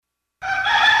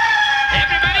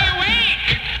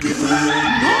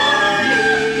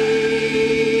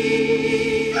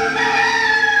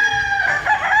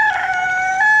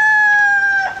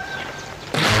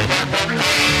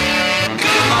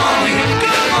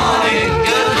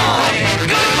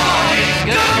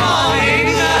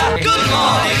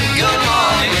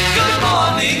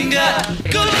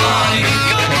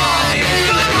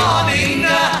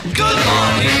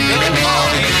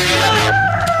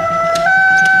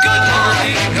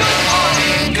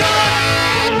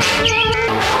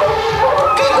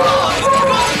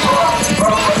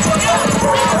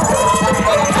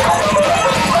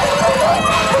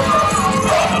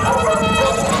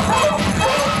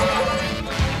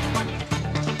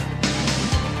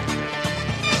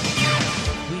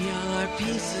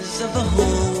Of the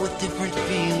whole with different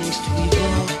feelings to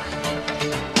evoke,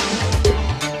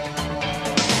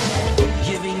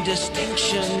 giving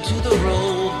distinction to the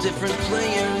role, different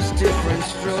players, different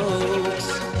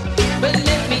strokes. But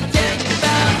let me tell you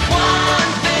about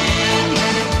one thing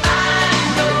I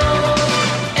know.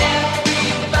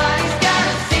 Everybody's got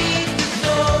a seed to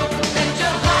sow. Let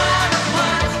your heart of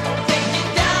hearts take you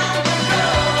down the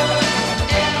road.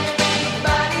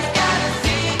 Everybody's got a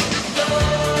seed to sow.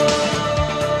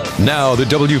 Now, the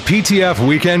WPTF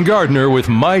Weekend Gardener with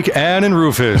Mike, Ann, and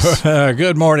Rufus.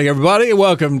 Good morning, everybody.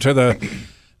 Welcome to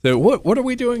the what are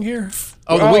we doing here?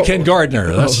 Oh, the Weekend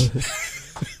Gardener. That's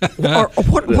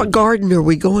what garden are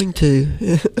we going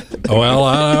to? Well,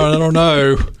 I don't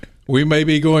know. We may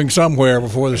be going somewhere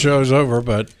before the show's over,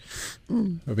 but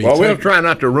we'll try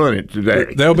not to run it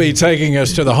today. They'll be taking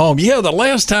us to the home. Yeah, the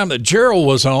last time that Gerald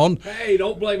was on. Hey,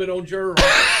 don't blame it on Gerald.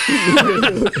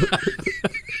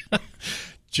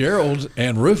 Gerald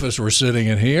and Rufus were sitting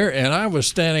in here, and I was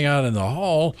standing out in the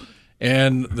hall,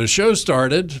 and the show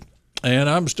started, and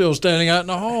I'm still standing out in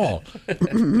the hall.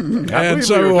 And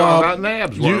so, we were talking about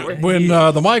nabs, weren't we? When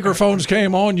the microphones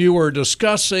came on, you were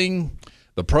discussing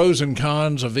the pros and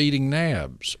cons of eating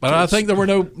nabs, but I think there were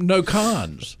no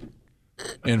cons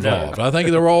involved. I think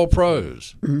they were all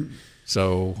pros.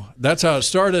 So that's how it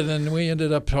started, and we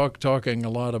ended up talking a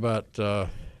lot about.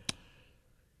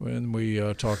 When we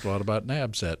talked a lot about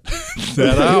nabs that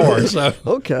hour. So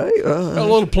Okay.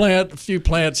 a few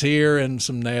plants here and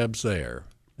some nabs there.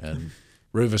 And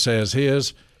Rufus has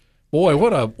his. Boy,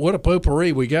 what a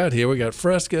potpourri we got here. We got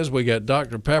Frescas, we got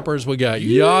Dr. Peppers, we got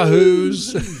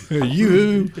Yahoos.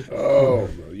 Yoo-hoo. Oh,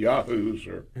 the Yahoos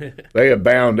they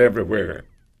abound everywhere.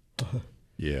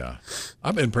 Yeah.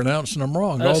 I've been pronouncing them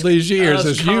wrong all these years. Us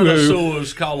It's Yoo-hoo.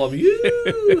 connoisseurs call them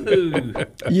Yoo-hoo.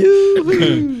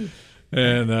 You.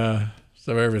 And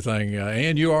so everything.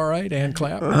 Ann, you all right? Ann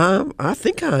Clapp? I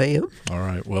think I am. All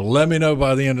right. Well, let me know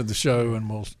by the end of the show, and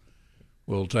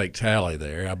we'll take tally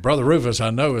there. Brother Rufus, I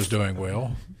know, is doing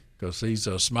well because he's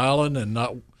smiling and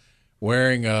not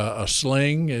wearing a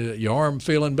sling. Your arm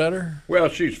feeling better? Well,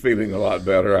 she's feeling a lot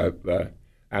better.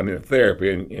 I'm in therapy,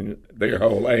 and their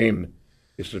whole aim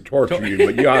is to torture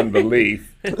you beyond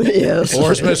belief. Yes. Or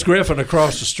as Miss Griffin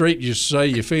across the street used to say,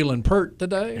 you feeling pert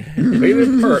today?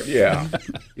 Feeling pert, yeah.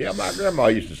 Yeah, my grandma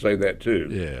used to say that, too.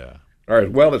 Yeah. Or as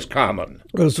well as common.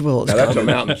 As well as Now, that's a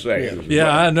mountain saying.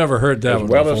 Yeah, I never heard that as one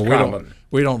well before. as common.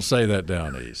 We don't say that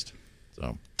down east.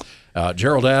 So,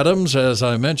 Gerald Adams, as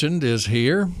I mentioned, is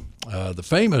here. The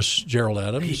famous Gerald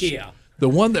Adams. Yeah. The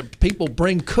one that people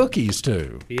bring cookies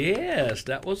to. Yes,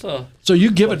 that was a. So you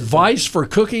give advice for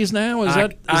cookies now? Is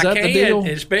that the deal?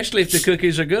 Especially if the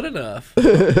cookies are good enough.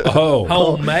 Oh,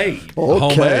 Homemade.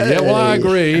 homemade. Yeah, well,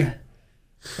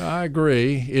 I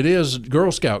agree. It is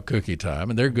Girl Scout cookie time,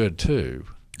 and they're good too.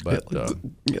 But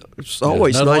it's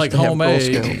always nothing nice like to have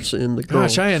homemade. Girl Scouts in the girl.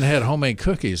 Gosh, I hadn't had homemade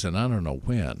cookies, and I don't know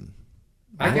when.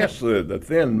 I guess the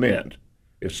Thin Mint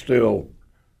is still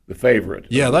the favorite.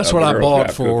 Yeah, that's of what the I Girl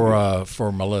bought Scout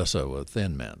for Melissa with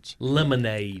Thin Mints.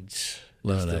 Lemonades.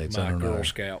 Lemonades, I My don't know. Girl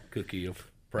Scout cookie of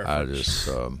I preference. just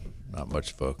not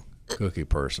much of a cookie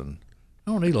person.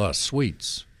 I don't eat a lot of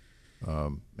sweets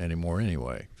anymore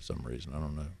anyway, for some reason. I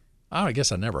don't know. I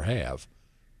guess I never have.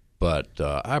 But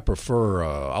I prefer,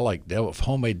 I like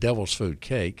homemade devil's food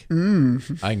cake. I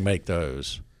can make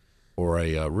those. Or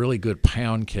a really good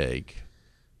pound cake.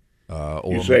 Or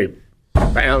You say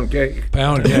pound cake?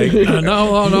 pound cake.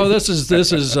 No. This is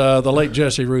the late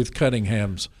Jessie Ruth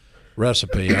Cunningham's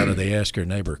recipe out of the Ask Your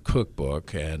Neighbor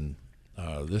cookbook, and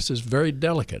this is very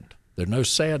delicate. There are no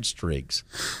sad streaks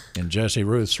in Jessie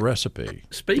Ruth's recipe.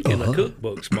 Speaking of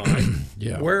cookbooks, Mike,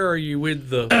 Yeah. where are you with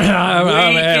the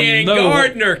I'm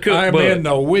Gardener cookbook? I'm in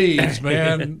the weeds,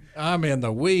 man. I'm in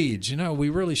the weeds. You know, we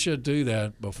really should do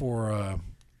that before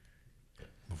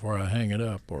I hang it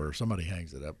up or somebody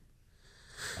hangs it up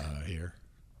here.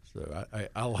 So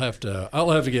I'll have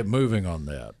to get moving on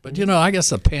that. But I guess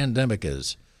the pandemic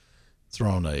has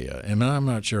thrown and I'm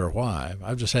not sure why.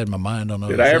 I've just had my mind on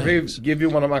other Did I ever things. give you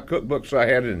one of my cookbooks I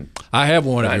had in I have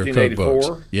one of your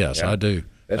 1984? cookbooks. Yes, Yeah. I do.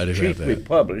 That's I do have cheaply that.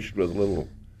 published with a little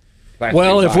plastic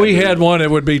Well, if we binder. had one, it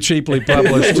would be cheaply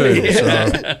published too.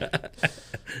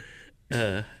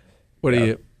 So. What do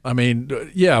you? I mean,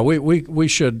 yeah, we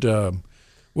should.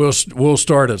 We'll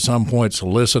start at some point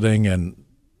soliciting and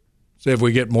see if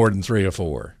we get more than 3 or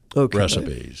 4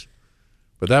 recipes.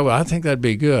 But I think that'd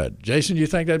be good. Jason, you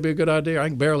think that'd be a good idea? I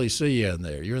can barely see you in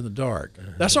there. You're in the dark.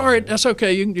 That's all right. That's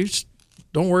okay. You just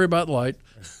don't worry about light.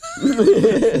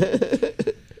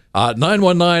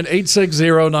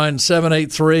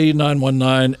 919-860-9783,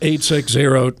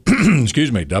 919-860,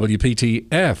 excuse me,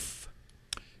 WPTF.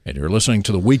 And you're listening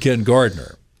to The Weekend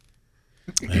Gardener.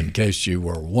 In case you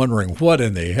were wondering what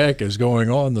in the heck is going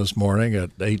on this morning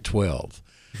at 8:12.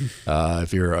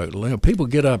 If you're people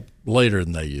get up later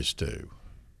than they used to.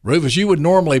 Rufus, you would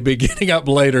normally be getting up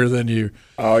later than you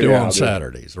do on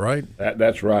Saturdays, right?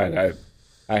 That's right.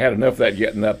 I had enough of that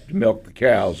getting up to milk the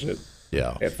cows at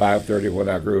 5:30 when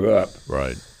I grew up.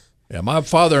 Right. Yeah, my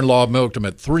father-in-law milked them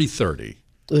at 3:30.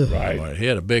 Right. He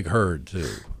had a big herd too.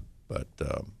 But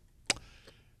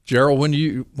Gerald, when do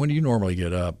you normally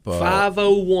get up?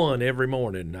 5:01 every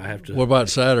morning. I have to. What about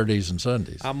Saturdays and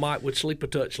Sundays? I would sleep a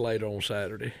touch later on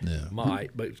Saturday. Yeah.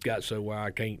 Might, but it's got so where I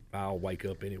can't. I'll wake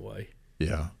up anyway.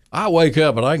 Yeah. I wake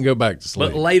up and I can go back to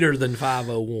sleep. But later than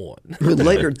 5:01.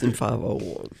 Later than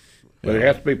 5:01. But it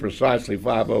has to be precisely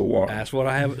 5:01. That's what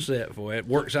I have it set for. It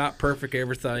works out perfect,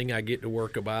 everything. I get to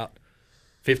work about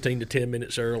 15 to 10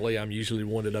 minutes early. I'm usually the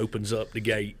one that opens up the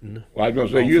gate. And Well, I was going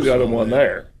to say, you're the other one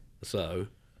there. So,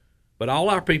 but all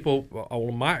our people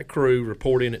on my crew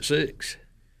report in at 6.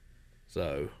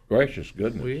 So, Gracious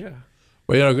goodness. well, yeah.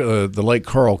 Well, the late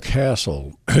Carl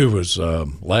Castle, who was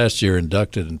last year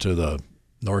inducted into the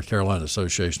North Carolina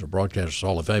Association of Broadcasters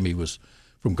Hall of Fame, he was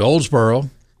from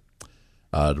Goldsboro.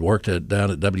 Worked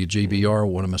down at WGBR,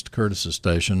 one of Mr. Curtis's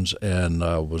stations, and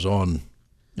was on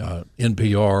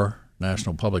NPR,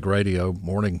 National Public Radio,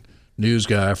 morning news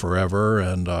guy forever.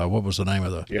 And what was the name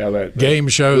of the game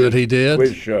show that he did?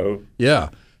 Quiz show. Yeah.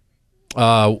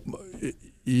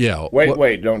 Yeah.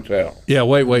 Wait, don't tell. Yeah,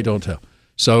 wait, don't tell.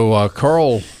 So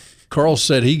Carl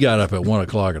said he got up at 1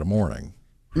 o'clock in the morning,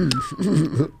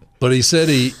 but he said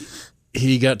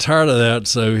he got tired of that,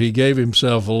 so he gave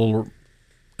himself a little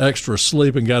extra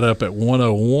sleep and got up at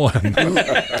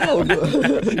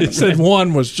 1:01. He said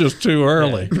 1 was just too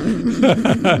early.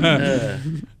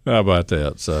 How about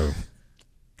that? So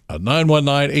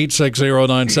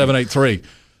 919-860-9783.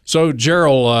 So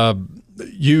Gerald,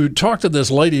 you talked to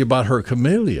this lady about her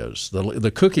camellias,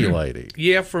 the cookie lady.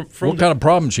 Yeah, from what kind of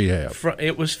problem she have?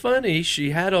 It was funny. She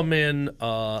had them in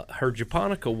her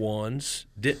japonica ones,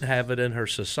 didn't have it in her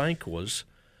sasanquas.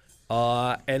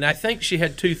 And I think she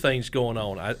had 2 things going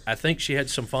on. I think she had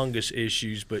some fungus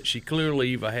issues, but she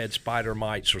clearly either had spider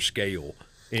mites or scale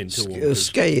into them.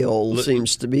 Scale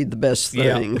seems to be the best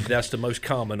thing. Yeah, that's the most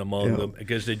common among them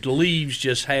because the leaves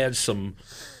just had some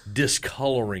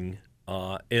discoloring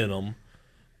in them.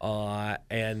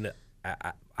 And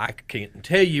I can't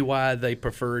tell you why they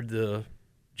preferred the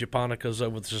japonicas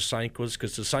over the sasanquas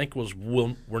because the sasanquas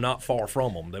were not far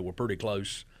from them. They were pretty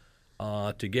close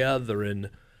together, and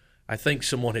I think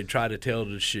someone had tried to tell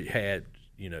her she had,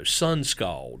 sun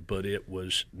scald, but it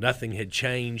was nothing had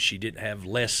changed. She didn't have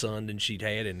less sun than she'd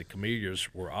had, and the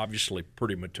camellias were obviously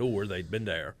pretty mature. They'd been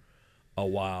there a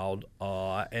while,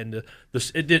 and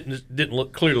it didn't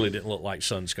look like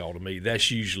sun scald to me.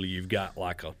 That's usually you've got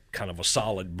like a kind of a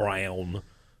solid brown,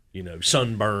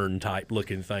 sunburn type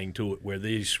looking thing to it, where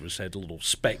these had little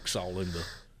specks all in the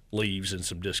leaves and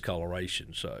some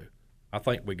discoloration. So I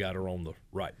think we got her on the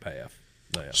right path.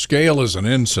 Yeah. Scale is an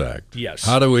insect. Yes.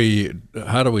 How do we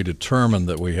determine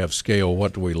that we have scale?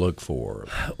 What do we look for?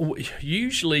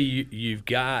 Usually, you've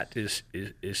got is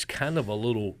kind of a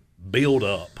little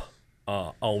buildup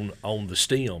on the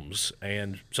stems,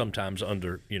 and sometimes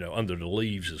under the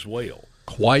leaves as well.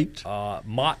 White,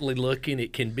 motley looking.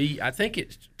 It can be. I think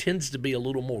it tends to be a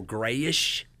little more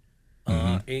grayish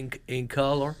in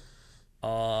color,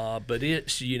 but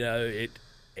it's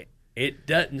It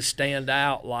doesn't stand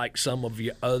out like some of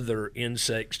your other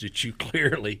insects that you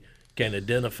clearly can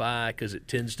identify because it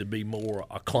tends to be more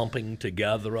a clumping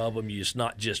together of them. It's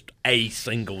not just a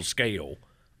single scale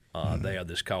there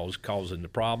that's causing the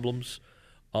problems.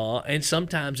 And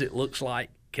sometimes it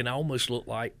can almost look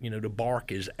like, the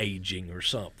bark is aging or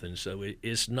something. So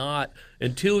it's not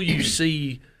until you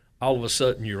see all of a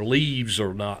sudden your leaves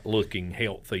are not looking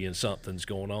healthy and something's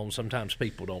going on. Sometimes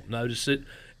people don't notice it.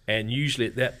 And usually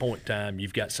at that point in time,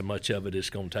 you've got so much of it, it's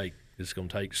going to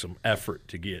take some effort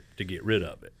to get rid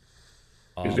of it.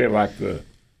 Is it like the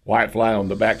white fly on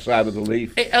the backside of the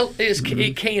leaf?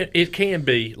 It can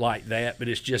be like that, but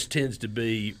it just tends to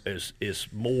be it's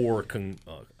more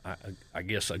I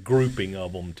guess a grouping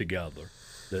of them together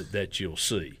that you'll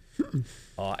see,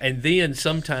 and then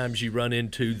sometimes you run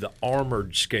into the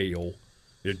armored scale.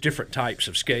 There are different types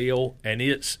of scale, and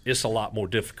it's a lot more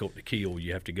difficult to kill.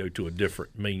 You have to go to a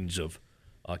different means of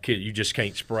kill. You just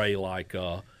can't spray like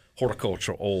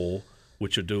horticultural oil,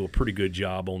 which will do a pretty good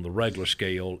job on the regular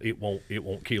scale. It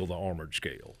won't kill the armored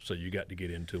scale. So you got to get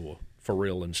into a for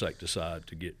real insecticide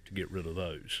to get rid of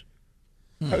those.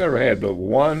 I've never had but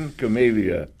one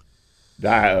camellia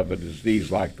die of a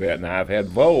disease like that. Now I've had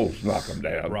voles knock them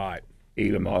down, Right. eat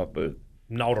them off, but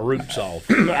Gnaw the roots off.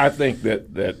 I think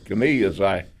that camellias,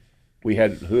 we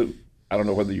had I don't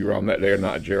know whether you were on that day or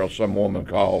not, Gerald. Some woman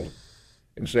called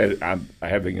and said, "I'm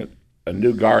having a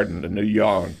new garden, a new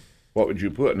yard. What would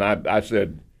you put?" And I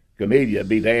said, "Camellia,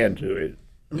 be damned to it."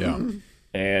 Yeah.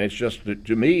 And it's just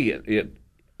to me,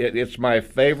 it's my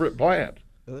favorite plant.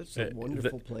 Oh, it's a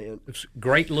wonderful plant. It's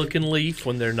great looking leaf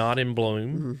when they're not in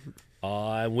bloom.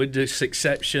 With the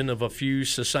exception of a few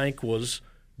sasanquas,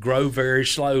 grow very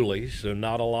slowly, so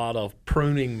not a lot of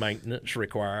pruning maintenance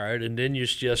required. And then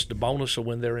it's just a bonus of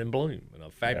when they're in bloom, and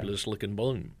a fabulous looking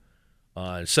bloom.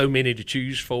 So many to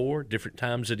choose for, different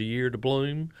times of the year to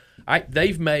bloom.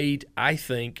 They've made, I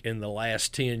think, in the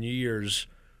last 10 years,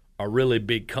 a really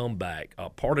big comeback.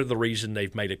 Part of the reason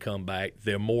they've made a comeback,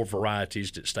 there are more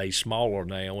varieties that stay smaller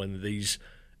now, and these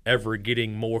ever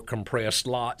getting more compressed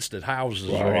lots that houses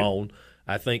are on.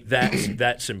 I think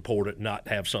that's important, not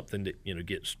have something that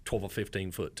gets 12 or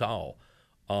 15 foot tall.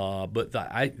 But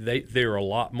there are a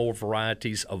lot more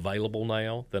varieties available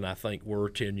now than I think were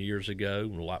 10 years ago,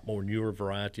 and a lot more newer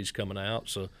varieties coming out.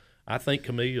 So I think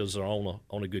camellias are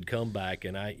on a good comeback,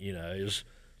 and there's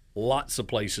lots of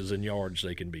places in yards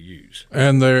they can be used.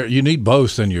 And you need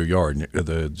both in your yard.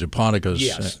 The japonicas.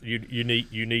 Yes,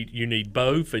 you need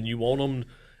both, and you want them.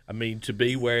 I mean, to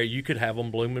be where you could have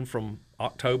them blooming from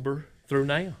October through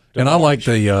now. And I like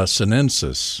the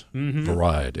sinensis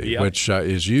variety, Yep. which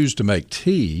is used to make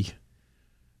tea,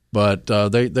 but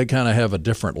they kind of have a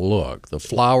different look. The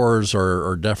flowers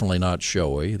are definitely not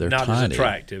showy. They're not tiny. as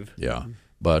attractive. Yeah,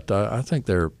 but I think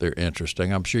they're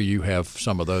interesting. I'm sure you have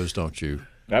some of those, don't you,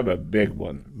 I have a big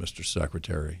one. Mr.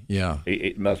 Secretary? Yeah.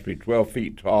 It must be 12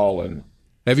 feet tall, and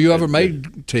Have you ever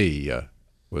made tea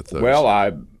with those? well,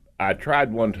 I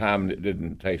tried one time and it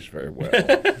didn't taste very well.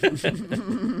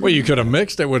 Well, you could have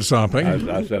mixed it with something.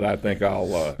 I said, I think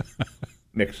I'll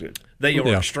mix it. They are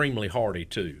Yeah. extremely hardy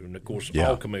too, and of course, Yeah.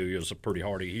 all camellias are pretty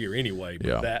hardy here anyway. But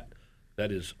Yeah.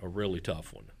 that is a really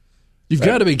tough one. You've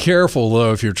got to be careful,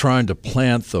 though, if you're trying to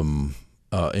plant them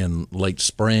in late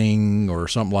spring or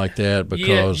something like that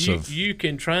because you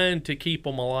can try to keep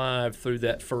them alive through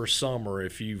that first summer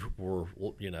if you were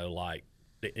like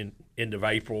in end of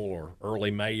April or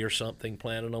early May or something.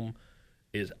 Planting them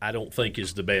I don't think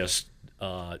is the best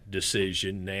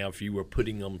decision. Now, if you were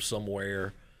putting them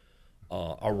somewhere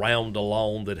around a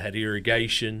lawn that had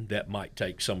irrigation, that might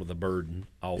take some of the burden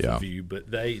off of you.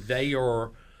 But they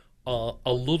are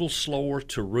a little slower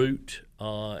to root,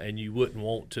 and you wouldn't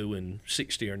want to in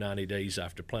 60 or 90 days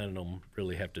after planting them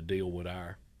really have to deal with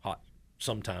our hot,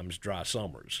 sometimes dry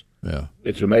summers. Yeah.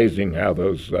 It's amazing how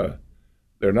those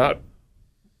they're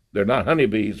not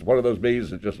honeybees. One of those bees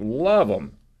that just love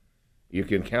them. You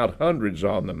can count hundreds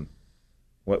on them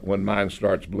when mine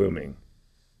starts blooming.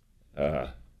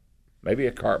 Maybe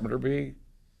a carpenter bee.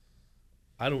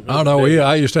 I don't know. I don't know.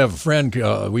 I used to have a friend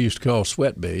we used to call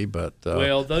Sweat Bee, but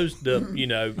Well,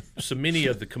 so many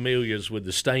of the camellias with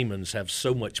the stamens have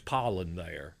so much pollen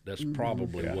there. That's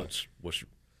probably what's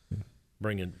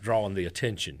drawing the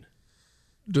attention.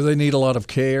 do they need a lot of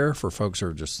care for folks who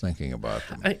are just thinking about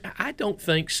them? I don't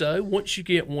think so. Once you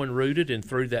get one rooted and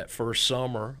through that first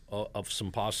summer of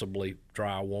some possibly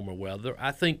dry, warmer weather,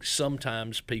 I think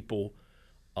sometimes people.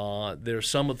 There's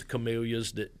some of the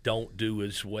camellias that don't do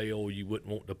as well. You wouldn't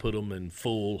want to put them in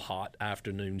full hot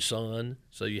afternoon sun,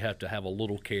 so you have to have a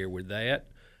little care with that.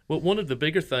 But one of the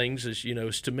bigger things is,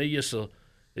 to me,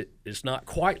 it's not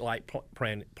quite like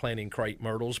planting crepe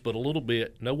myrtles, but a little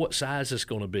bit. Know what size it's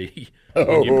going to be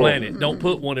when you plant it. Don't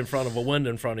put one in front of a window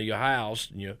in front of your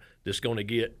house. That's going to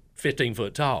get 15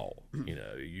 foot tall.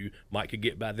 You might could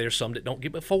get by. There's some that don't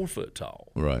get but 4 foot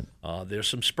tall. Right. There's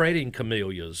some spreading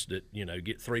camellias that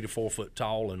get 3 to 4 foot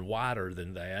tall and wider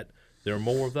than that. There are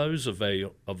more of those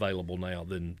available now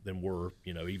than were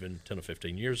even 10 or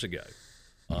 15 years ago.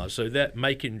 So that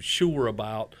making sure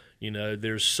about You know,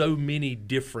 there's so many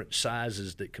different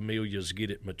sizes that camellias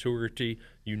get at maturity.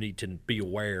 You need to be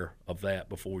aware of that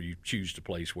before you choose the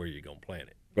place where you're going to plant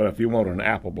it. But if you want an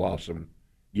apple blossom,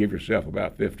 give yourself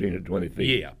about 15 to 20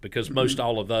 feet. Yeah, because most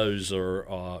all of those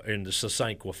are in the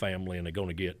Sasanqua family, and they're going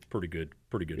to get pretty good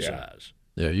size.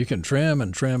 Yeah, you can trim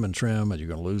and trim and trim, and you're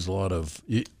going to lose a lot of.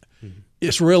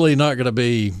 It's really not going to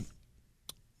be.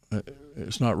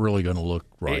 It's not really going to look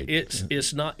right.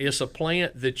 It's not. It's a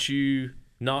plant that you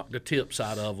knock the tips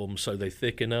out of them so they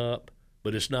thicken up,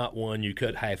 but it's not one you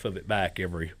cut half of it back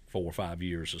every 4 or 5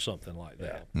 years or something like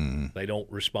that. They don't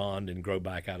respond and grow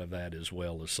back out of that as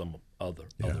well as some other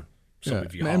some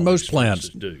of your and most plants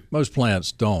do. Most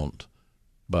plants don't,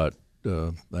 but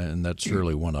and that's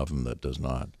surely one of them that does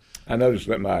not. I noticed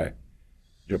that my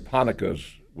japonicas,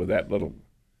 with that little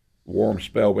warm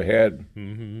spell we had,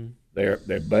 they're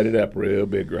budded up real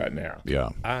big right now. Yeah,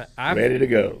 Ready to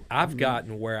go. I've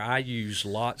gotten where I use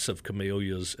lots of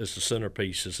camellias as the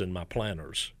centerpieces in my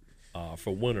planters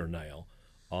for winter now.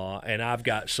 And I've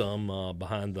got some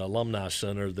behind the Alumni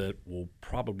Center that will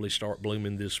probably start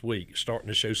blooming this week, starting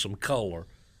to show some color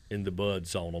in the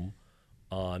buds on them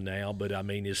now. But, I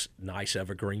mean, it's nice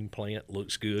evergreen plant,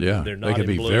 looks good. Yeah, They're they not can in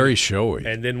be bloom. very showy.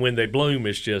 And then when they bloom,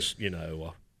 it's just,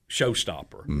 a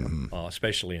showstopper,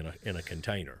 especially in a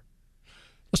container.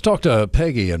 Let's talk to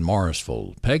Peggy in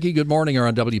Morrisville. Peggy, good morning. You're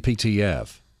on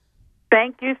WPTF.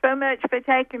 Thank you so much for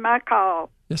taking my call.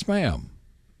 Yes, ma'am.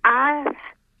 I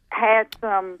had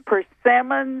some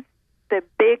persimmons, the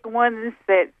big ones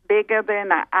that's bigger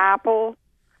than an apple,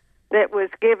 that was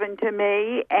given to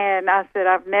me, and I said,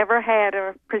 I've never had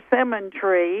a persimmon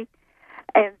tree.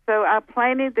 And so I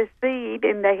planted the seed,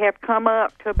 and they have come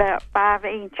up to about 5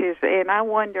 inches, and I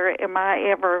wonder,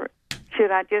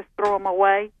 should I just throw them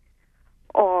away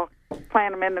or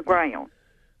plant them in the ground?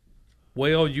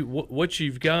 Well, what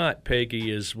you've got, Peggy,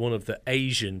 is one of the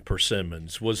Asian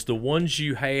persimmons. Was the ones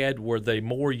you had, were they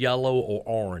more yellow or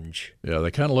orange? Yeah, they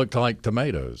kind of looked like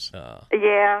tomatoes.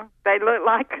 Yeah, they look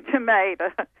like a tomato.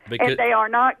 And they are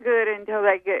not good until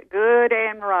they get good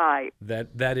and ripe.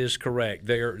 That is correct.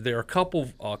 There are a couple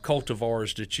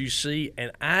cultivars that you see,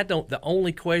 and the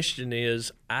only question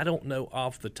is, I don't know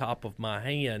off the top of my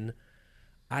hand.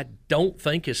 I don't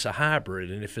think it's a hybrid,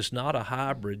 and if it's not a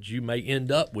hybrid, you may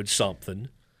end up with something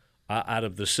out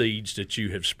of the seeds that you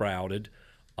have sprouted.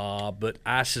 But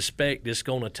I suspect it's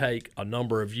going to take a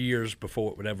number of years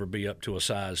before it would ever be up to a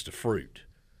size to fruit.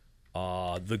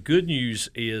 The good news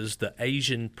is the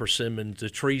Asian persimmons, the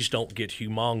trees don't get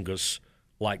humongous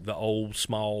like the old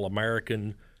small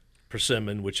American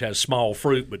persimmon, which has small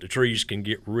fruit, but the trees can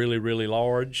get really, really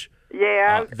large.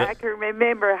 Yeah, I can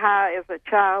remember how, as a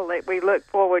child, that we looked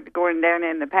forward to going down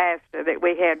in the pasture, that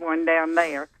we had one down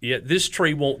there. Yeah, this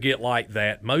tree won't get like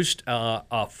that. Most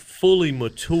fully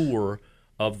mature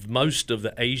of most of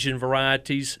the Asian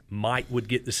varieties would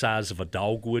get the size of a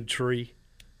dogwood tree,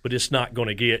 but it's not going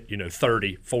to get,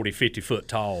 30, 40, 50 foot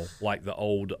tall like the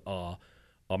old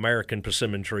American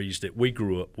persimmon trees that we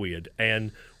grew up with.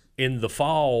 And in the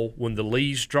fall, when the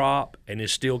leaves drop and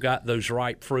it's still got those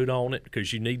ripe fruit on it,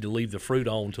 because you need to leave the fruit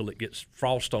on until it gets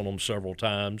frost on them several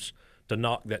times to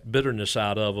knock that bitterness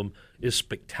out of them, is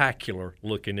spectacular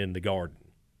looking in the garden.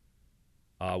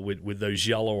 With those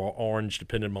yellow or orange,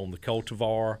 depending on the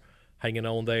cultivar, hanging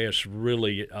on there, it's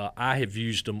really, I have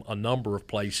used them a number of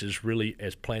places, really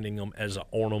as planting them as an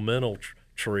ornamental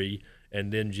tree,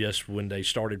 and then just when they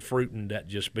started fruiting, that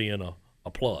just being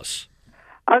a plus.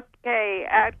 Okay,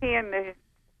 out here in the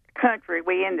country,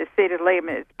 we in the city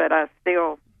limits, but I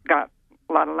still got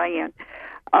a lot of land.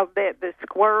 That the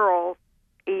squirrels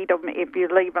eat them if you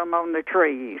leave them on the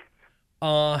trees.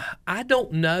 I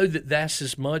don't know that that's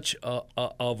as much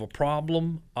of a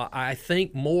problem. I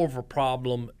think more of a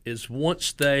problem is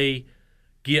once they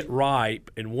get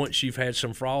ripe and once you've had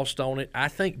some frost on it, I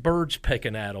think birds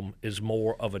pecking at them is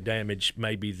more of a damage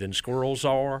maybe than squirrels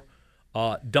are.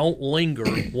 Don't linger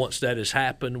once that has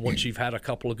happened. Once you've had a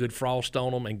couple of good frost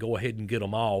on them, and go ahead and get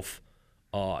them off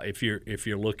if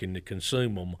you're looking to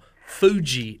consume them.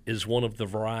 Fuji is one of the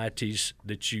varieties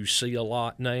that you see a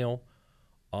lot now.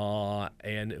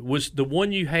 And was the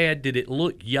one you had? Did it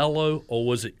look yellow or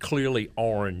was it clearly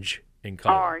orange in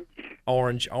color?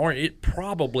 Orange. It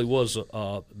probably was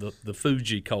the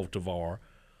Fuji cultivar.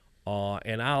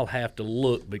 And I'll have to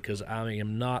look because I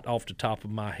am not off the top of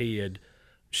my head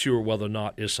sure whether or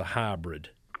not it's a hybrid.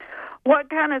 What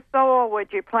kind of soil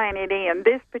would you plant it in?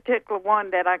 This particular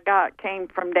one that I got came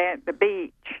from down the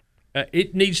beach.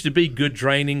 It needs to be good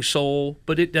draining soil,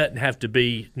 but it doesn't have to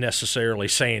be necessarily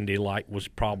sandy like was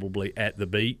probably at the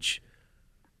beach.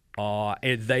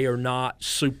 and they are not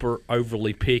super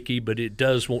overly picky, but it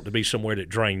does want to be somewhere that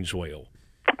drains well.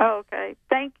 Okay.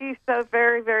 Thank you so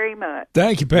very, very much.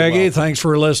 Thank you, Peggy. Thanks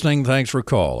for listening. Thanks for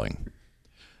calling.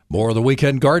 More of the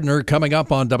Weekend Gardener coming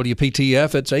up on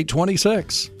WPTF. It's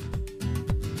 8:26.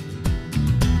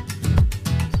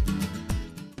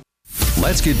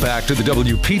 Let's get back to the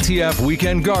WPTF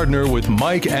Weekend Gardener with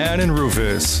Mike, Ann, and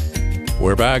Rufus.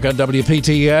 We're back on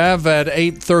WPTF at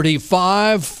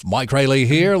 8:35. Mike Rayleigh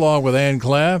here, along with Ann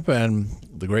Clapp and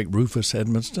the great Rufus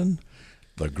Edmonston,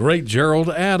 the great Gerald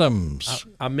Adams.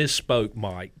 I misspoke,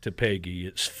 Mike, to Peggy.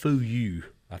 It's Fuyu.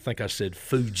 I think I said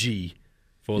Fuji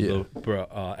for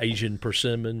the Asian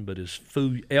persimmon, but it's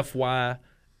Fuyu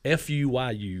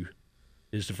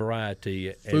is the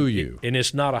variety. Fuyu. And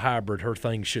it's not a hybrid. Her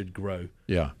thing should grow.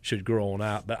 Yeah. Should grow on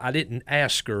out. But I didn't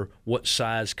ask her what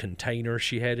size container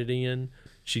she had it in.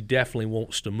 She definitely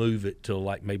wants to move it to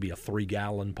like maybe a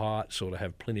 3-gallon pot so to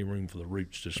have plenty of room for the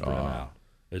roots to spread out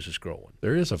as it's growing.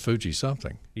 There is a Fuji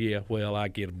something. Yeah, well, I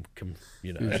get them,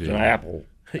 That's an apple.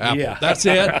 Apple. Yeah. That's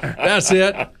it. That's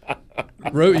it.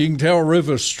 You can tell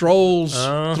Rufus strolls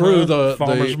through the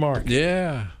farmer's market.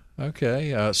 Yeah.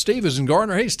 Okay. Steve is in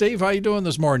Gardner. Hey, Steve, how you doing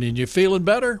this morning? You feeling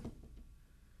better?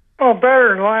 Oh,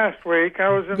 better than last week. I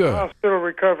was in Good. the hospital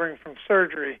recovering from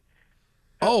surgery.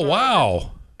 Oh,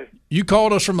 wow. You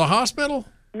called us from the hospital?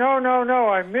 No.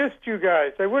 I missed you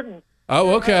guys. I wouldn't.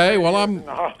 Oh, okay. Well, In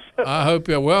the hospital. I hope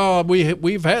you. Well,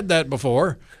 we've had that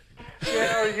before. You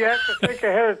have to think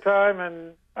ahead of time,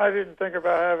 and I didn't think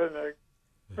about having the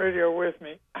radio with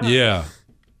me. Yeah.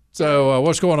 So,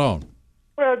 what's going on?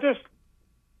 Well, just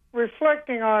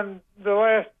reflecting on the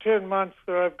last 10 months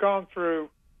that I've gone through,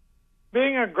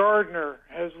 being a gardener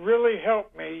has really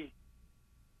helped me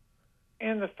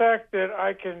in the fact that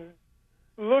I can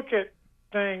look at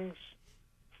things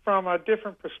from a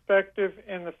different perspective,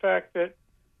 in the fact that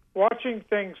watching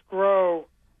things grow,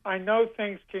 I know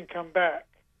things can come back.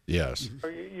 Yes.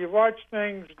 You watch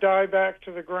things die back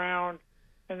to the ground,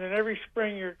 and then every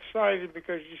spring you're excited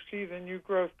because you see the new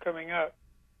growth coming up.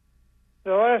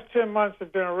 The last 10 months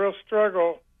have been a real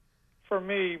struggle for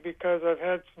me because I've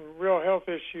had some real health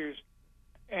issues,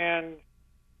 and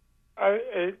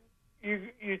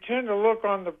you tend to look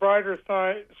on the brighter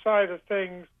side of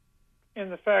things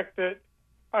in the fact that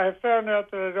I have found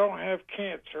out that I don't have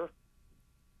cancer.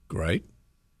 Great.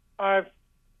 I've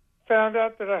found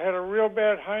out that I had a real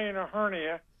bad hiatal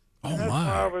hernia. Oh, And that's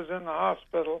why I was in the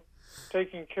hospital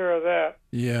taking care of that,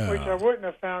 Yeah. which I wouldn't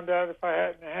have found out if I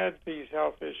hadn't had these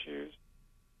health issues.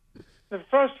 The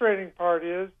frustrating part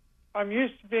is I'm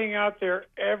used to being out there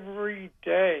every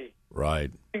day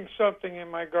Right. doing something in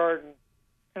my garden,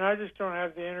 and I just don't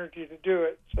have the energy to do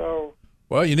it. So,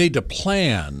 Well, you need to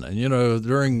plan. And,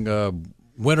 during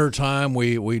winter time,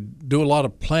 we do a lot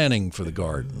of planning for the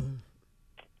garden.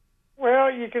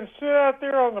 well, you can sit out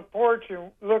there on the porch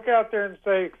and look out there and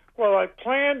say, well, I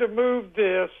plan to move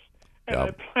this, and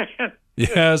Yep. I plan.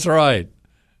 Yeah, that's right.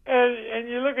 And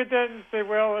you look at that and say,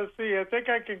 well, let's see, I think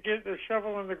I could get the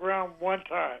shovel in the ground one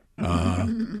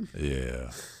time.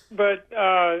 Yeah. But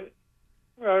I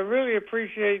really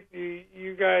appreciate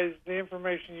you guys, the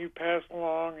information you pass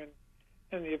along,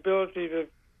 and the ability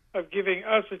of giving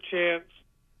us a chance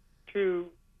to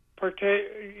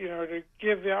partake, to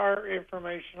give our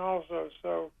information also.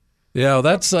 So Yeah,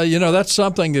 that's that's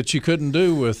something that you couldn't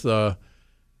do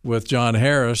with John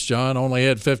Harris. John only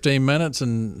had 15 minutes,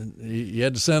 and he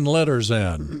had to send letters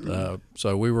in.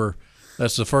 So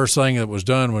that's the first thing that was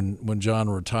done when John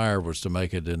retired, was to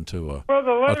make it into well,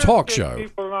 the a letters talk give show.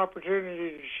 people an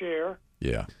opportunity to share.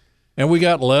 Yeah, and we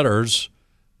got letters,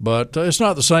 but it's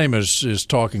not the same as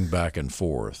talking back and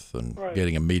forth and Right.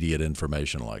 getting immediate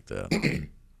information like that.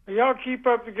 Y'all keep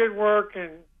up the good work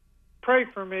and pray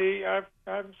for me. I'm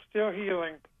still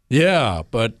healing. Yeah,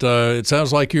 but it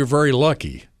sounds like you're very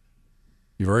lucky.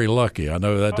 You're very lucky. I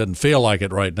know that doesn't feel like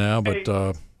it right now, but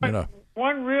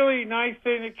One really nice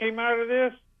thing that came out of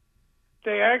this,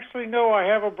 they actually know I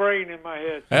have a brain in my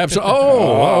head.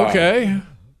 Oh, okay.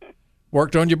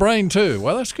 Worked on your brain too.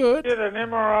 Well, that's good. Did an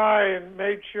MRI and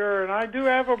made sure, and I do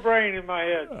have a brain in my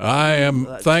head. I am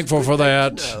thankful for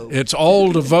that. It's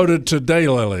all devoted to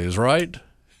daylilies, right?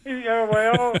 Yeah,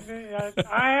 well,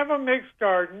 I have a mixed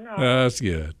garden. That's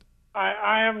good.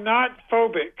 I am not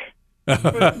phobic.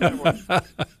 Well,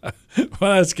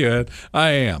 that's good. I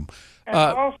am. And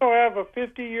I also have a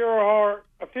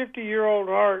 50-year-old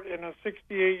heart and a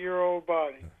 68-year-old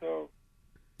body. So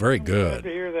Very glad good. to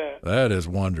hear that. That is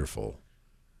wonderful.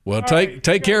 Well, right.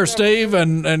 take care, Steve,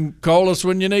 and call us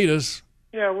when you need us.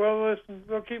 Yeah, we'll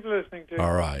keep listening to you.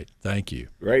 All right. Thank you.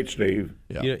 Great, Steve.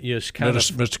 Yeah. It's kind of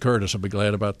Mr. Curtis will be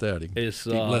glad about that. He can It's,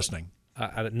 keep listening.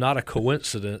 not a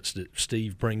coincidence that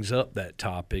Steve brings up that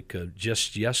topic.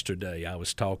 Just yesterday, I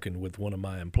was talking with one of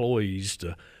my employees.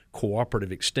 The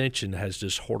Cooperative Extension has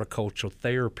this horticultural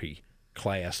therapy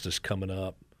class that's coming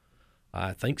up,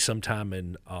 I think sometime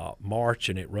in March,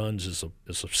 and it runs as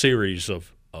a series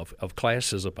of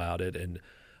classes about it, and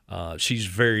she's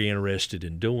very interested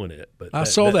in doing it. But I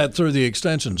saw that through the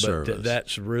Extension Service.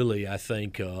 That's really, I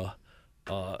think,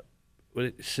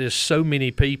 it's just so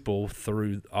many people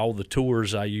through all the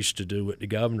tours I used to do at the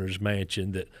governor's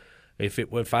mansion that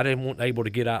if I didn't able to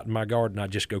get out in my garden,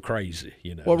 I'd just go crazy.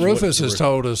 Well, Rufus has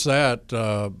told us that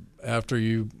after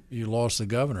you lost the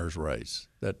governor's race,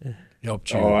 that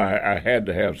helped you. Oh, I had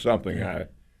to have something. I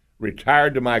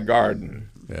retired to my garden.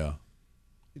 Yeah.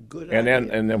 Good And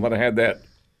idea. then when I had that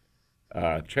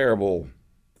terrible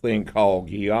thing called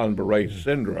Guillain-Barré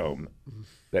syndrome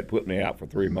that put me out for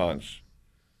 3 months,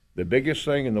 the biggest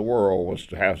thing in the world was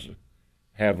to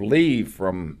have leave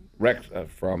from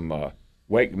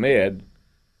Wake Med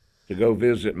to go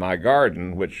visit my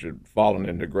garden, which had fallen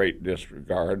into great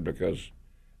disregard because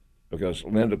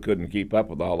Linda couldn't keep up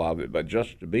with all of it. But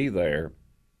just to be there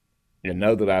and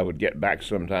know that I would get back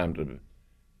sometime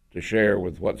to share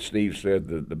with what Steve said,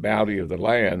 the bounty of the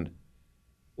land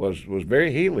was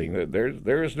very healing.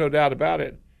 There is no doubt about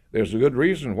it. There's a good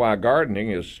reason why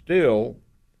gardening is still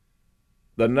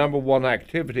the number one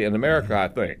activity in America, I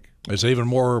think. It's even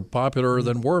more popular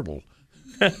than Wordle.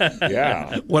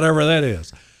 Yeah. Whatever that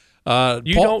is.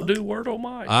 You Paul, don't do Wordle,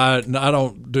 Mike? I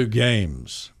don't do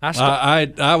games.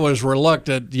 I I was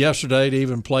reluctant yesterday to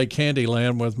even play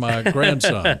Candyland with my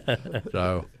grandson.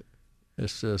 So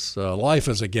it's just life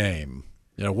is a game.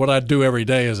 What I do every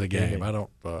day is a game. I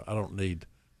don't need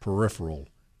peripheral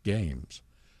games.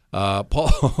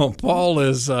 Paul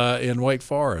is in Wake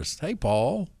Forest. Hey,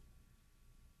 Paul.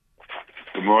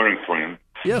 Good morning, friend.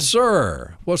 Yes,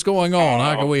 sir. What's going on?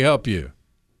 How can we help you?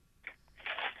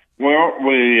 Well,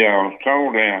 we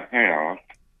sold our house,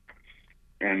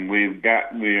 and we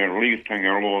are leasing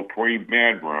a little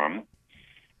 3-bedroom,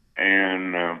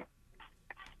 and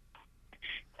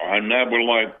I never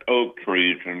liked oak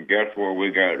trees, and guess where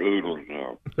we got oodles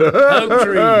of? Oak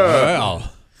trees.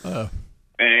 Well,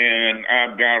 And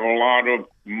I've got a lot of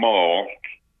moss.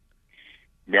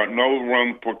 Got no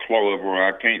room for clover.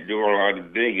 I can't do a lot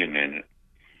of digging in it.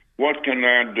 What can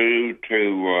I do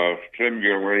to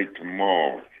stimulate the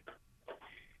moss?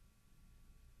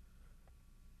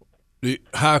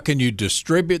 how can you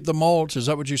distribute the mulch? Is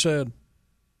that what you said?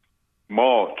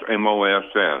 Moss,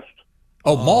 M-O-S-S.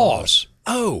 Oh, moss.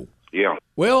 Oh. Yeah.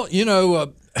 Well,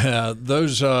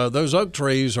 those oak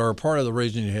trees are part of the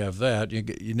reason you have that.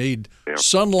 You need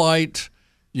sunlight.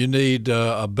 You need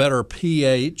a better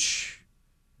pH.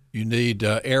 You need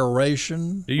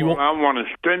aeration. I want to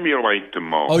stimulate the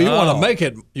moss. Oh, you want to make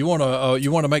it. You want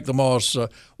to make the moss.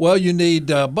 Well, you need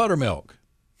buttermilk.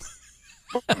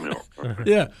 Buttermilk.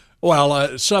 Yeah.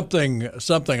 Well, something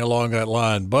along that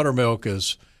line. Buttermilk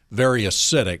is very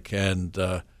acidic,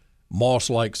 and moss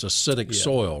likes acidic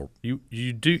soil. You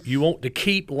want to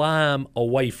keep lime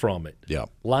away from it. Yeah.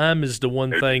 Lime is the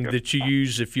one thing that you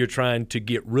use if you're trying to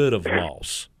get rid of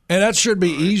moss. And that should be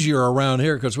easier around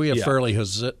here because we have fairly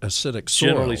acidic soil.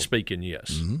 Generally speaking,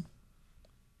 yes. Mm-hmm.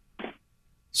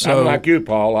 So, I'm like you,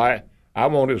 Paul. I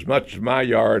want as much of my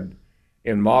yard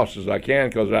in moss as I can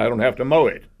because I don't have to mow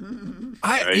it.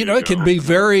 it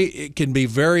can be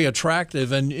very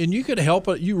attractive, and you could help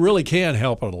it. You really can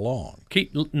help it along.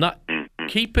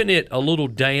 Keeping it a little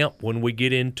damp when we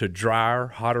get into drier,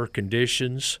 hotter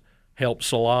conditions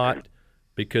helps a lot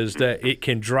because that it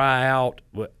can dry out,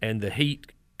 and the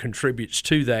heat contributes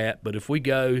to that. But if we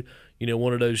go,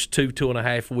 one of those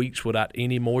 2.5 weeks without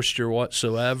any moisture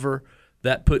whatsoever,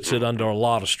 that puts it under a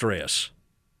lot of stress.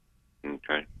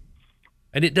 Okay.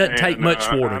 And it doesn't take much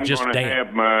water, I'm just gonna damp.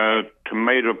 have my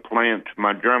tomato plants,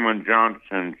 my German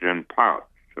Johnsons in pots.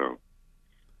 So.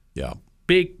 Yeah.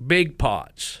 Big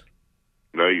pots.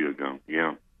 There you go.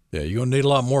 Yeah. Yeah, you're gonna need a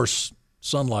lot more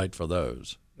sunlight for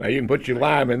those. Now you can put your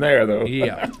lime in there, though.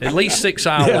 Yeah, at least 6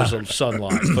 hours of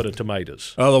sunlight for the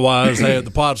tomatoes. Otherwise,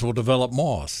 the pots will develop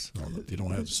moss if you don't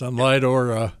have the sunlight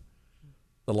or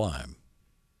the lime.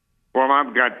 Well,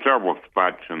 I've got several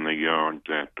spots in the yard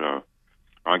that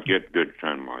I get good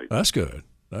sunlight. That's good.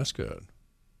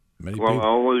 Many Well, I people.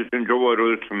 always enjoy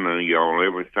listening to y'all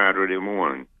every Saturday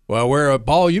morning. Well,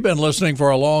 Paul, you've been listening for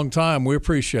a long time. We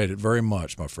appreciate it very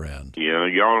much, my friend. Yeah,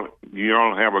 y'all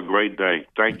have a great day.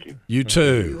 Thank you. You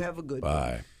too. You have a good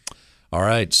Bye. All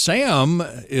right, Sam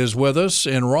is with us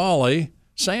in Raleigh.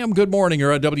 Sam, good morning.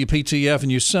 You're at WPTF,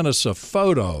 and you sent us a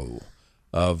photo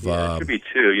of. It should be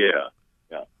two. Yeah.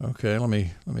 Okay, let me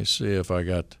see if I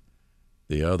got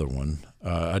the other one.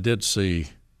 I did see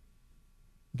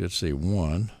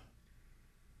one.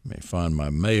 Let me find my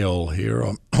mail here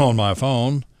on my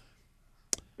phone.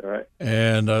 All right.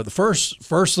 And the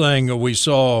first thing we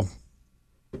saw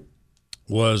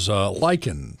was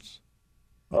lichens,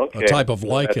 Okay. a type of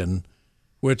lichen,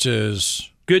 which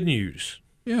is Good news.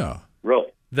 yeah. Really?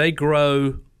 They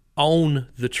grow on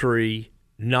the tree,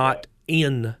 not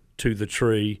into the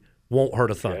tree. Won't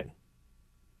hurt a thing.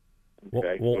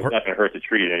 Okay. Won't So hurt it's not going to hurt the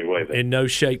tree in any way. Then. in no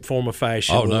shape, form, or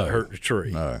fashion. Oh, will no. it hurt the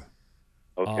tree? No.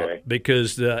 Okay.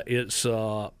 Because it's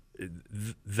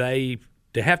they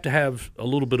have to have a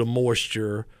little bit of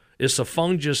moisture. It's a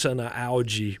fungus and an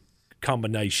algae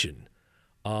combination,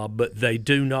 but they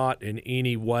do not in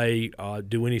any way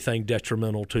do anything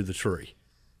detrimental to the tree.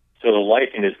 So the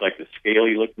lichen is like the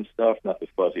scaly looking stuff, not the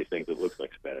fuzzy thing that looks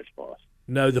like Spanish moss.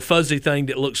 No, the fuzzy thing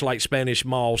that looks like Spanish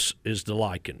moss is the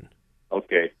lichen.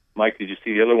 Okay. Mike, did you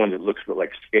see the other one that looks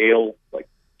like scales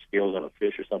on a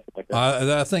fish or something like that?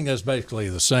 I think that's basically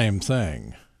the same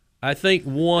thing. I think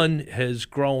one has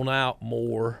grown out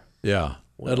more. Yeah.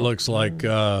 That looks like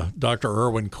Dr.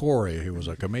 Irwin Corey, who was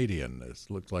a comedian. It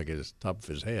looks like it's top of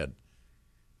his head.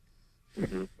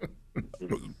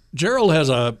 Gerald has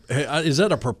is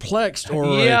that a perplexed or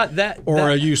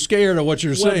are you scared of what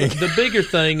you're saying? The bigger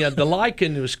thing, the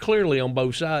lichen was clearly on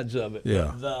both sides of it.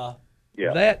 Yeah.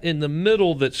 That in the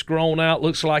middle that's grown out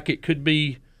looks like it could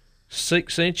be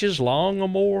 6 inches long or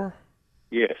more.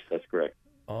 Yes, that's correct.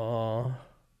 Yeah,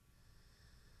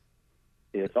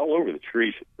 it's all over the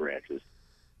tree branches.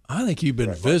 I think you've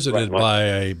been visited by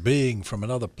a being from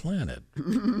another planet.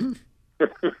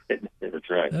 That's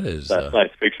right. That is that's a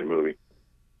science fiction movie.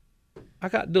 I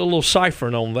got to do a little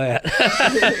ciphering on that.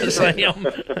 Sam.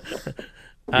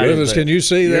 Willis, can you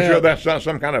see You that? sure that's not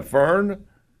some kind of fern?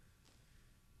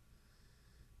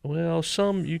 Well,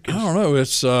 some you can. I don't know.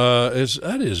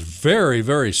 That is very,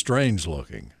 very strange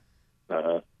looking.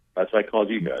 That's why I called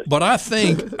you guys. But I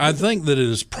think that it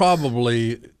is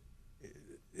probably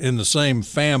in the same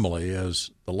family as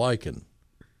the lichen.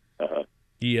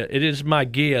 Yeah, it is my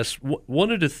guess.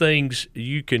 One of the things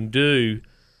you can do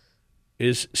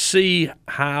is see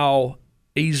how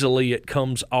easily it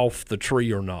comes off the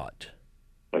tree or not.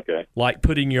 Okay. Like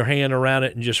putting your hand around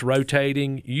it and just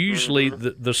rotating. Usually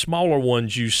the smaller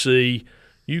ones you see,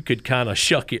 you could kind of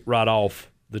shuck it right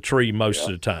off the tree most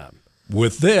of the time.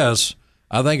 With this,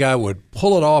 I think I would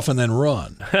pull it off and then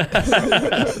run. I'll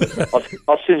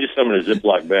send you some in a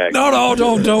Ziploc bag. No,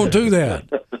 don't do that.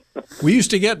 We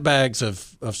used to get bags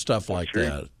of stuff like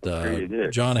that. Sure you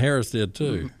did. John Harris did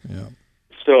too. Yeah.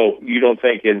 So you don't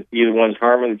think either one's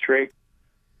harming the tree?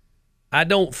 I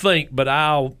don't think, but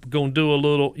I'll go and do a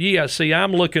little. Yeah, see,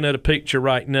 I'm looking at a picture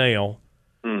right now,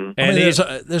 and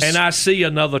and I see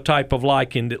another type of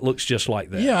lichen that looks just like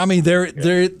that. Yeah, I mean,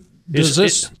 does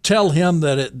this tell him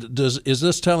that is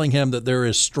this telling him that there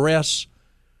is stress?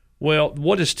 Well,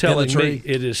 what it's telling tree?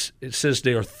 me it says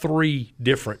there are 3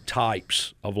 different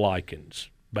types of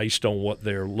lichens based on what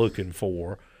they're looking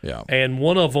for. Yeah. And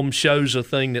one of them shows a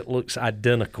thing that looks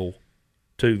identical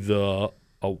to the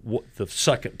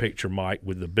second picture, Mike,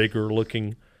 with the bigger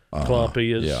looking clump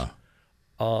is. Yeah.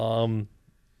 I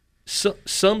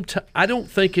don't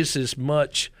think it's as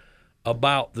much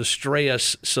about the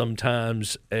stress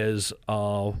sometimes as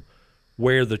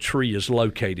where the tree is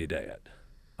located at.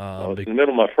 It's in the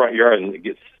middle of my front yard and it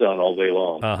gets sun all day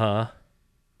long.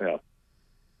 Yeah.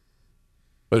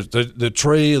 But the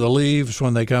tree, the leaves,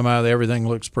 when they come out, everything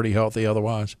looks pretty healthy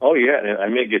otherwise. Oh, yeah. And I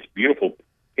mean, it gets beautiful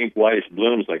pink, whitish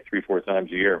blooms like 3-4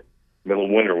 times a year. Middle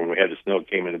of winter when we had the snow, it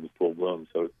came into full bloom.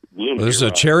 So it blooms. This is a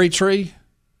cherry tree?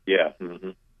 Yeah.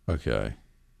 Mm-hmm. Okay.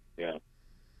 Yeah.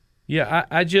 Yeah,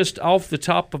 I just, off the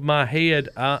top of my head,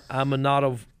 I'm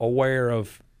not aware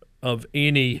of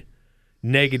any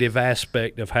negative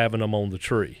aspect of having them on the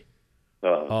tree.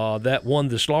 That one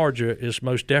that's larger is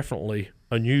most definitely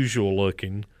unusual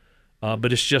looking,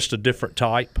 but it's just a different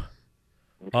type.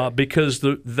 Because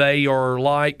they are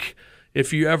like,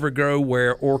 if you ever go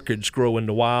where orchids grow in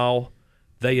the wild,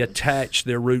 they attach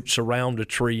their roots around a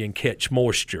tree and catch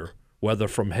moisture, whether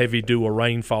from heavy dew or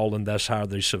rainfall, and that's how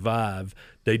they survive.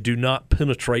 They do not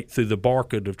penetrate through the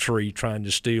bark of the tree trying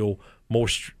to steal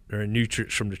moisture and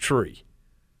nutrients from the tree.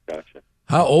 Gotcha.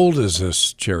 How old is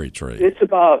this cherry tree? It's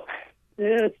about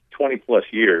 20 plus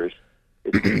years.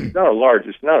 It's not a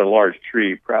large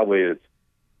tree. Probably its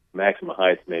maximum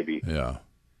height maybe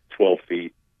 12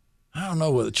 feet. I don't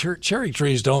know. Cherry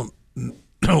trees don't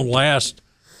last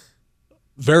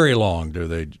very long, do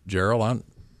they, Gerald?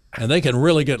 And they can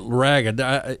really get ragged.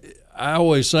 I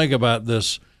always think about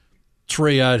this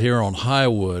tree out here on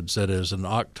Highwoods that is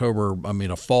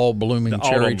a fall blooming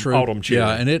cherry tree. Autumn cherry.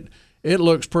 Yeah, and it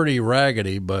looks pretty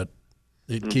raggedy, but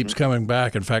it keeps coming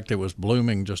back. In fact, it was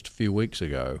blooming just a few weeks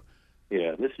ago.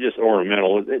 Yeah, this is just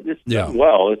ornamental. It's Yeah.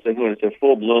 when it's in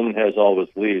full bloom and has all of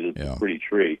its leaves, it's Yeah. a pretty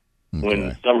tree. Okay.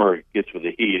 When summer gets with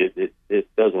the heat, it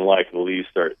doesn't like the leaves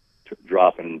start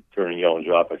dropping, turning yellow and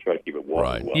drop. I try to keep it warm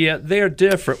as well. Yeah, they're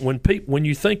different. When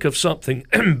you think of something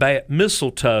bad,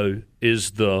 mistletoe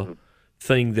is the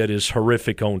thing that is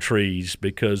horrific on trees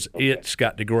because it's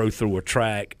got to grow through a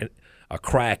crack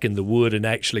in the wood and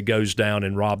actually goes down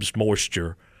and robs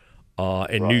moisture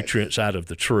and nutrients out of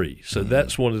the tree. So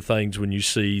that's one of the things when you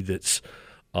see that's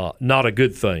not a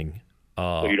good thing.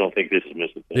 So you don't think this is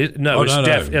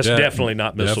mistletoe? It's definitely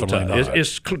not mistletoe. Definitely not.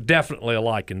 It's definitely a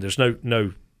lichen. There's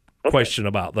no question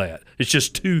about that. It's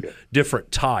just two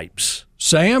different types.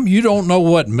 Sam, you don't know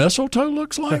what mistletoe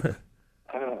looks like?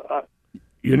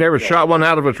 You never shot one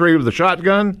out of a tree with a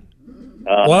shotgun?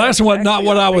 Well, that's not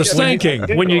what I was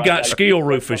thinking. When you got skill,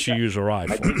 Rufus, you use a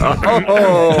rifle.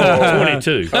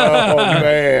 22. Oh,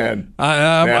 man.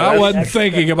 I wasn't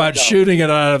thinking about shooting it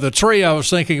out of the tree. I was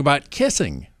thinking about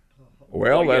kissing.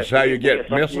 Well, that's how you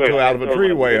get mistletoe out of a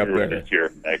tree way up there. This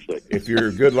year, actually. If you're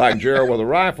good like Gerald with a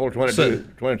rifle,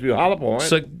 22 hollow point.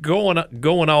 So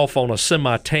going off on a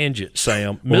semi-tangent,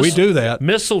 Sam. Well, we do that.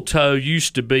 Mistletoe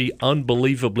used to be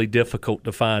unbelievably difficult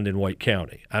to find in Wake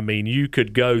County. I mean, you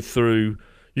could walk through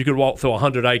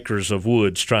 100 acres of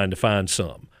woods trying to find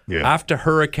some. Yeah. After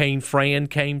Hurricane Fran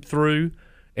came through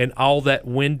and all that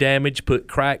wind damage put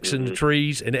cracks in the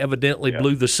trees and evidently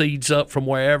blew the seeds up from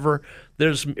wherever,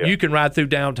 you can ride through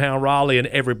downtown Raleigh and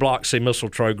every block see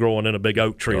mistletoe growing in a big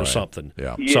oak tree or something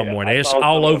somewhere. And it's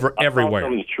all over everywhere. I saw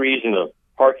some of the trees in the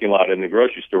parking lot in the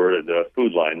grocery store at the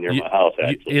food line near my house,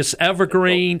 actually. It's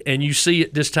evergreen, and you see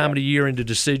it this time of the year into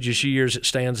deciduous years. It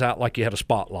stands out like you had a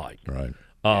spotlight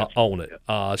on it.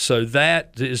 So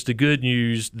that is the good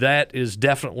news. That is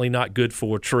definitely not good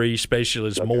for a tree, especially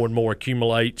as more and more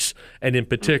accumulates, and in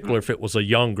particular if it was a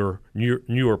younger,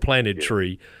 newer planted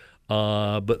tree.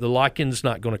 But the lichen's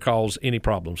not going to cause any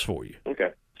problems for you.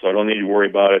 Okay. So I don't need to worry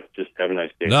about it. Just have a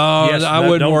nice day. No, I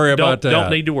wouldn't worry about that. Don't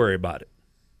need to worry about it.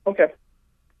 Okay.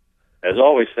 As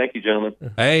always, thank you, gentlemen.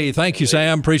 Hey, thank you,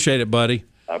 Sam. Appreciate it, buddy.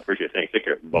 I appreciate it. Thanks. Take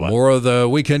care. Bye-bye. More of the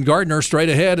Weekend Gardener straight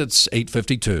ahead. It's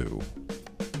 8:52.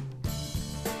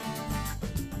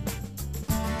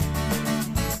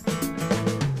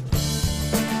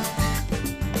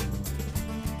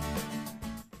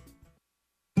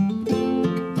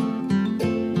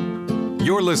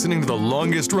 You're listening to the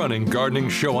longest-running gardening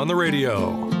show on the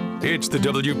radio. It's the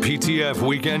WPTF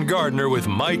Weekend Gardener with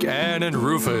Mike, Ann, and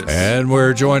Rufus. And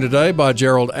we're joined today by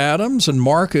Gerald Adams, and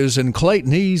Mark is in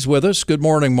Clayton. He's with us. Good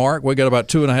morning, Mark. We got about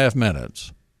 2.5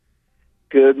 minutes.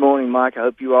 Good morning, Mike. I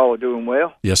hope you all are doing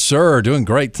well. Yes, sir. Doing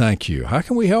great, thank you. How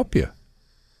can we help you?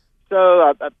 So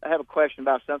I have a question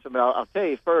about something, but I'll tell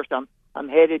you first. I'm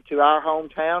headed to our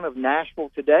hometown of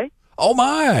Nashville today. Oh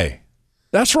my,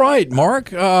 that's right,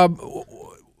 Mark.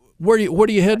 What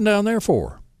are you heading down there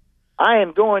for? I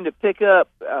am going to pick up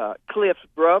Cliff's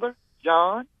brother,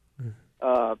 John.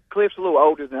 Cliff's a little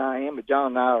older than I am, but John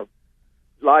and I are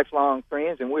lifelong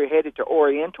friends, and we're headed to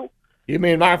Oriental. You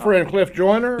mean my friend Cliff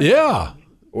Joyner? Yeah.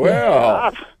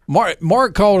 Well,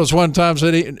 Mark called us one time.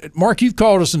 Mark, you've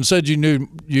called us and said you knew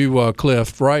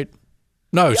Cliff, right?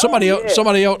 No, somebody else.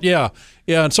 Yeah,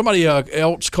 and somebody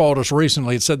else called us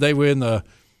recently and said they were in the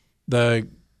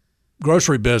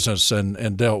grocery business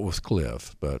and dealt with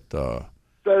Cliff. But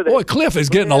boy, Cliff is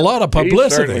getting a lot of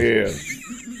publicity. He certainly is.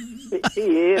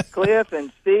 He is. Cliff and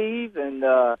Steve, and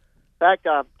in fact,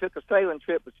 I took a sailing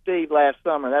trip with Steve last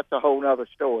summer. That's a whole other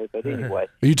story. But anyway,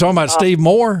 Are you talking about Steve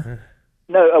Moore?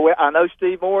 No, I know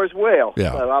Steve Moore as well.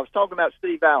 Yeah. So I was talking about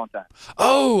Steve Valentine.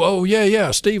 Oh,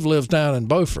 yeah. Steve lives down in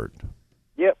Beaufort.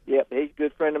 Yep. He's a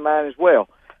good friend of mine as well.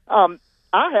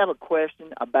 I have a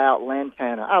question about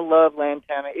lantana. I love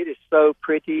lantana. It is so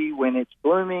pretty when it's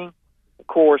blooming. Of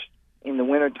course, in the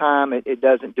wintertime, it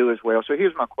doesn't do as well. So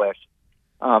here's my question.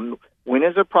 When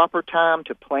is the proper time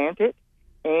to plant it?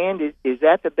 And is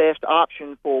that the best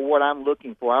option for what I'm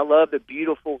looking for? I love the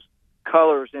beautiful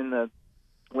colors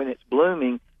when it's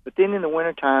blooming, but then in the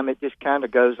wintertime, it just kind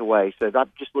of goes away. So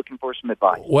I'm just looking for some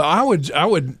advice. Well, I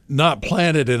would not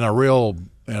plant it in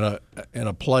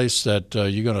a place that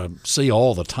you're going to see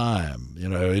all the time. You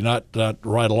know, not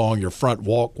right along your front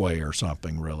walkway or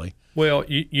something. Really, Well,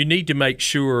 you need to make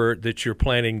sure that you're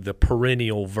planting the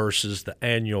perennial versus the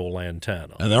annual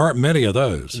lantana. And there aren't many of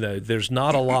those. No, there's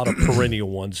not a lot of perennial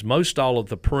ones. Most all of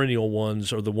the perennial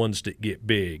ones are the ones that get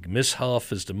big. Miss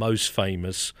Huff is the most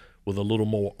famous, with a little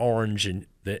more orange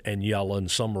and yellow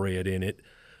and some red in it,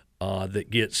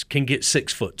 that can get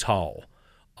 6 foot tall.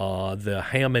 The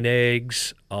Ham and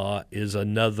Eggs is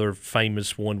another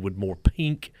famous one with more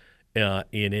pink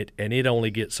in it, and it only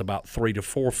gets about 3 to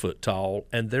 4 foot tall.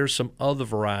 And there's some other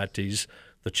varieties.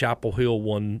 The Chapel Hill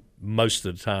one most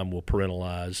of the time will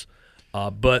perennialize,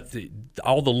 but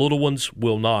all the little ones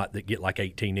will not, that get like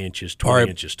 18 inches,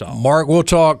 20 inches tall. Mark, we'll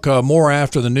talk more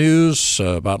after the news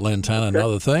about lantana and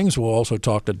other things. We'll also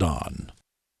talk to Don.